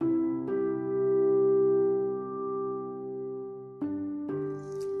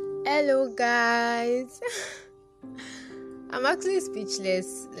Hello, guys. I'm actually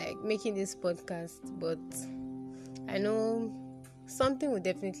speechless, like making this podcast, but I know something will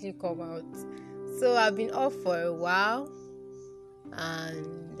definitely come out. So I've been off for a while,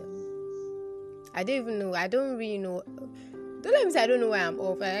 and I don't even know. I don't really know. Don't let me say I don't know why I'm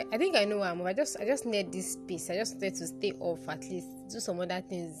off. I think I know why I'm off. I just need this space. I just need to stay off, at least do some other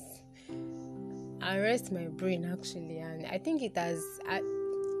things and rest my brain actually. And I think it has.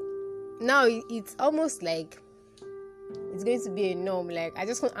 Now it's almost like it's going to be a norm. Like I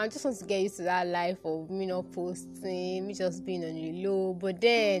just want to get used to that life of me not posting, me just being on the low. But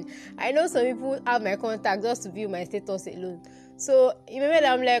then I know some people have my contact just to view my status alone. So in my head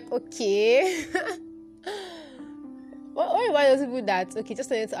I'm like, okay. What about those people that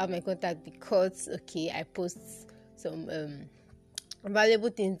just wanted to have my contact because I post some valuable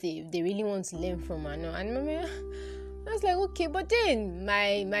things they really want to learn from and I was like, okay, but then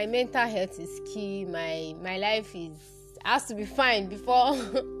my mental health is key. My life has to be fine before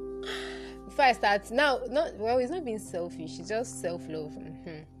I start. Now, it's not being selfish. It's just self-love.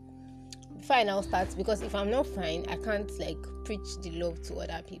 Before I now start, because if I'm not fine, I can't preach the love to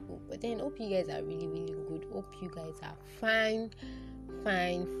other people. But then, hope you guys are really, really good. Hope you guys are fine.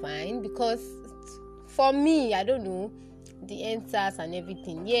 Because for me, I don't know. The answers and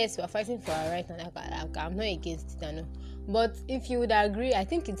everything. Yes, we are fighting for our right, and I'm not against it, I know. But if you would agree, I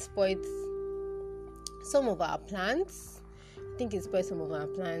think it spoils some of our plans.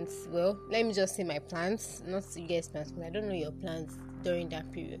 Well, let me just say my plans, not you guys' plans, because I don't know your plans during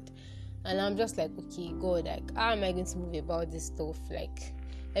that period. And I'm just like, okay, God, how am I going to move about this stuff?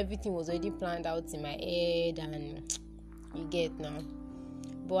 Everything was already planned out in my head, and you get now.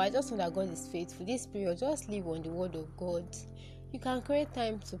 But I just know that God is faithful. This period, just live on the word of God. You can create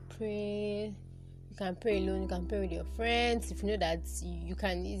time to pray. You can pray alone. You can pray with your friends. If you know that you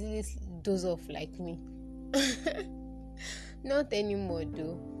can easily doze off like me. Not anymore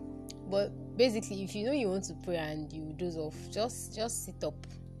though. But basically, if you know you want to pray and you doze off, just sit up.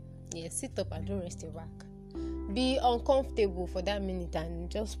 Yeah, sit up and don't rest your back. Be uncomfortable for that minute and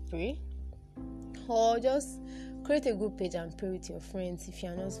just pray. Or just create a group page and pray with your friends if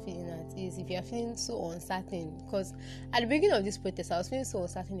you're not feeling at ease, if you're feeling so uncertain. Because at the beginning of this protest, I was feeling so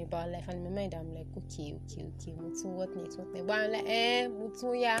uncertain about life, and in my mind, I'm like, okay, Mutu, what next? But I'm like,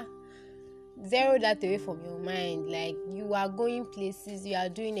 Mutu, yeah. Zero that away from your mind. You are going places, you are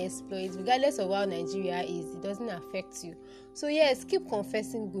doing exploits, regardless of how Nigeria is, it doesn't affect you. So yes, keep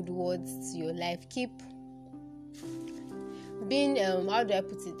confessing good words to your life. Keep being, how do I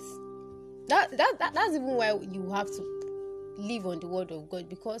put it? That's even why you have to live on the word of God,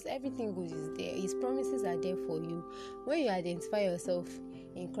 because everything good is there. His promises are there for you. When you identify yourself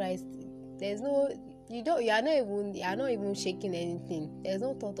in Christ, you are not even shaking anything. There's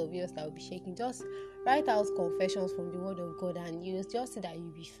no thought of yours that will be shaking. Just write out confessions from the word of God, and you just see that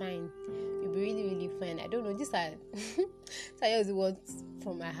you'll be fine. You'll be really, really fine. I don't know. These are just the words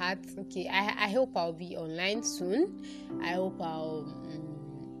from my heart. Okay, I hope I'll be online soon. I hope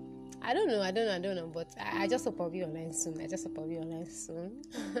I don't know, but I just hope I'll be online soon.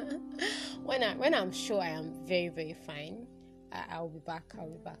 When I'm sure I am very, very fine, I'll be back.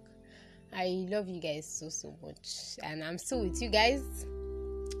 I love you guys so much, and I'm still with you guys,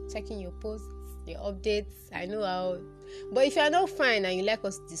 checking your posts, your updates. I know how, but if you're not fine and you like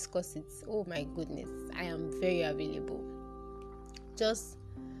us to discuss it, oh my goodness, I am very available. Just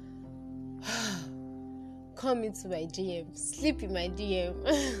come into my DM, sleep in my DM.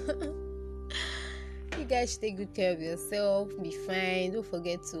 You guys should take good care of yourself, be fine. Don't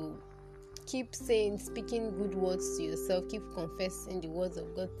forget to keep speaking good words to yourself. Keep confessing the word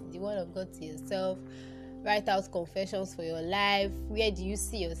of God to yourself. Write out confessions for your life. Where do you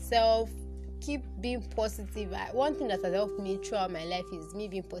see yourself? Keep being positive. One thing that has helped me throughout my life is me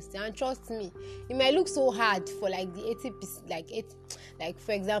being positive. And trust me, it might look so hard for the 80%.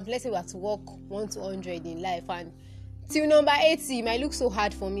 For example, let's say we have to walk 1 to 100 in life, and till number 80 it might look so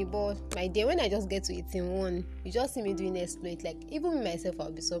hard for me, but my dear, when I just get to 81, you just see me doing exploit. Even me myself,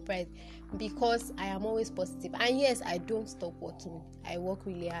 I'll be surprised, because I am always positive. And yes, I don't stop working. I work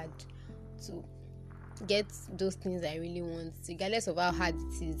really hard to get those things I really want, regardless of how hard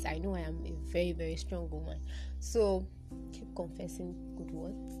it is. I know I am a very, very strong woman. So keep confessing good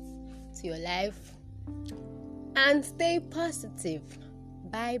words to your life and stay positive.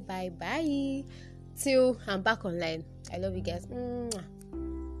 Bye till I'm back online. I love you guys.